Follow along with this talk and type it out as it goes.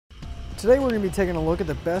Today we're going to be taking a look at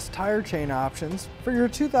the best tire chain options for your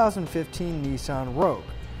 2015 Nissan Rogue.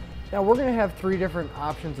 Now we're going to have three different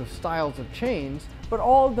options of styles of chains, but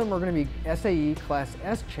all of them are going to be SAE Class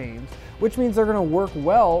S chains, which means they're going to work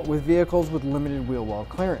well with vehicles with limited wheel well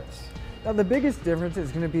clearance. Now the biggest difference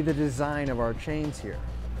is going to be the design of our chains here.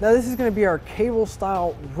 Now this is going to be our cable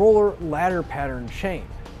style roller ladder pattern chain.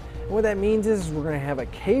 And what that means is we're going to have a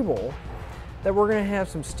cable that we're going to have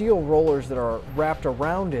some steel rollers that are wrapped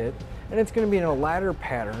around it, and it's going to be in a ladder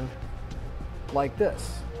pattern like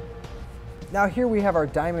this. Now here we have our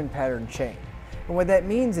diamond pattern chain. And what that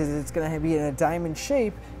means is it's going to be in a diamond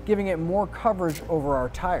shape, giving it more coverage over our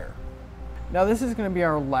tire. Now this is going to be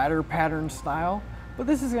our ladder pattern style, but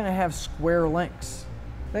this is going to have square links.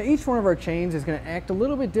 Now each one of our chains is going to act a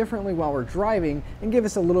little bit differently while we're driving and give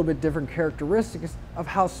us a little bit different characteristics of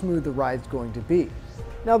how smooth the ride's going to be.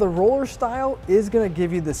 Now the roller style is going to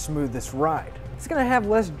give you the smoothest ride. It's going to have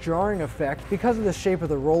less jarring effect because of the shape of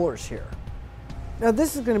the rollers here. Now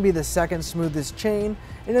this is going to be the second smoothest chain,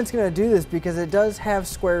 and it's going to do this because it does have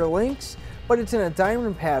square links, but it's in a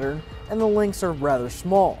diamond pattern and the links are rather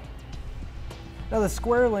small. Now the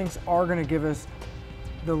square links are going to give us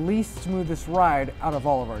the least smoothest ride out of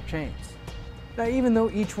all of our chains. Now even though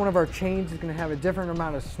each one of our chains is going to have a different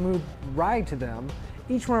amount of smooth ride to them,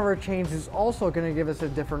 each one of our chains is also going to give us a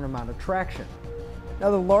different amount of traction. Now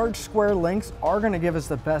the large square links are going to give us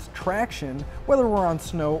the best traction whether we're on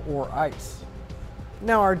snow or ice.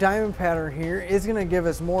 Now our diamond pattern here is going to give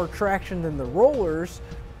us more traction than the rollers,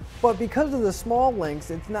 but because of the small links,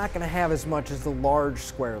 it's not going to have as much as the large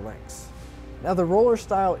square links. Now the roller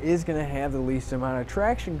style is going to have the least amount of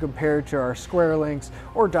traction compared to our square links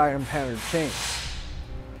or diamond pattern chains.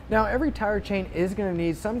 Now every tire chain is going to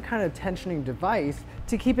need some kind of tensioning device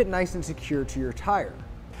to keep it nice and secure to your tire.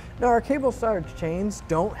 Now our cable style chains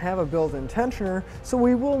don't have a built-in tensioner, so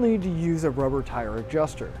we will need to use a rubber tire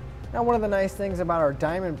adjuster. Now one of the nice things about our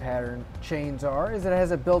diamond pattern chains is that it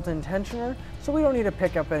has a built-in tensioner, so we don't need to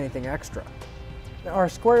pick up anything extra. Now our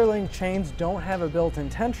square link chains don't have a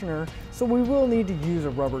built-in tensioner, so we will need to use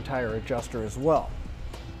a rubber tire adjuster as well.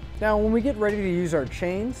 Now when we get ready to use our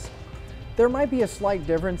chains, there might be a slight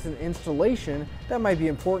difference in installation that might be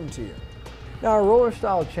important to you. Now our roller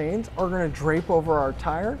style chains are going to drape over our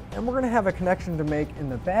tire, and we're going to have a connection to make in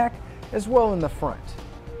the back as well in the front.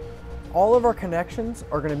 All of our connections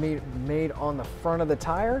are going to be made on the front of the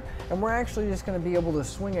tire, and we're actually just going to be able to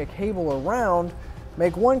swing a cable around,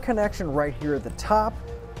 make one connection right here at the top,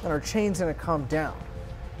 and our chain's going to come down.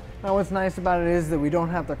 Now what's nice about it is that we don't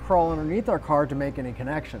have to crawl underneath our car to make any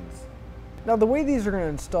connections. Now the way these are going to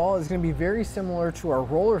install is going to be very similar to our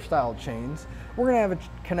roller style chains. We're going to have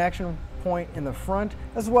a connection point in the front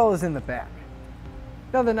as well as in the back.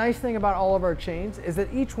 Now the nice thing about all of our chains is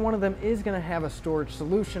that each one of them is going to have a storage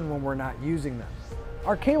solution when we're not using them.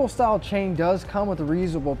 Our cable style chain does come with a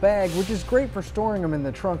reusable bag, which is great for storing them in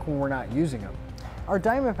the trunk when we're not using them. Our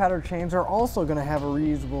diamond pattern chains are also going to have a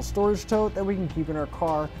reusable storage tote that we can keep in our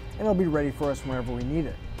car, and it'll be ready for us whenever we need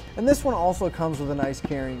it. And this one also comes with a nice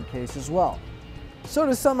carrying case as well. So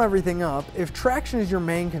to sum everything up, if traction is your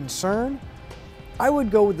main concern, I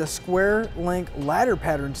would go with the square link ladder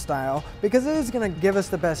pattern style because it is going to give us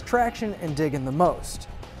the best traction and dig in the most.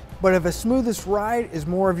 But if a smoothest ride is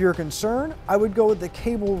more of your concern, I would go with the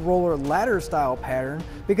cable roller ladder style pattern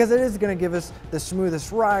because it is going to give us the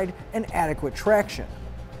smoothest ride and adequate traction.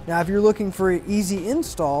 Now if you're looking for an easy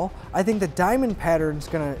install, I think the diamond pattern is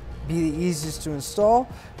going to be the easiest to install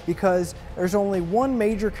because there's only one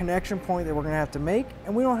major connection point that we're going to have to make,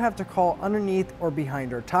 and we don't have to crawl underneath or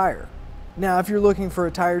behind our tire. Now if you're looking for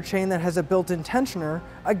a tire chain that has a built-in tensioner,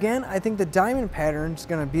 again I think the diamond pattern is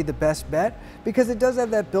going to be the best bet because it does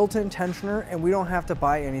have that built-in tensioner and we don't have to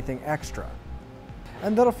buy anything extra.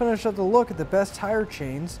 And that'll finish up the look at the best tire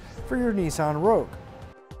chains for your Nissan Rogue.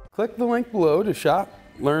 Click the link below to shop,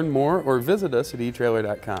 learn more, or visit us at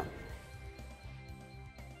etrailer.com.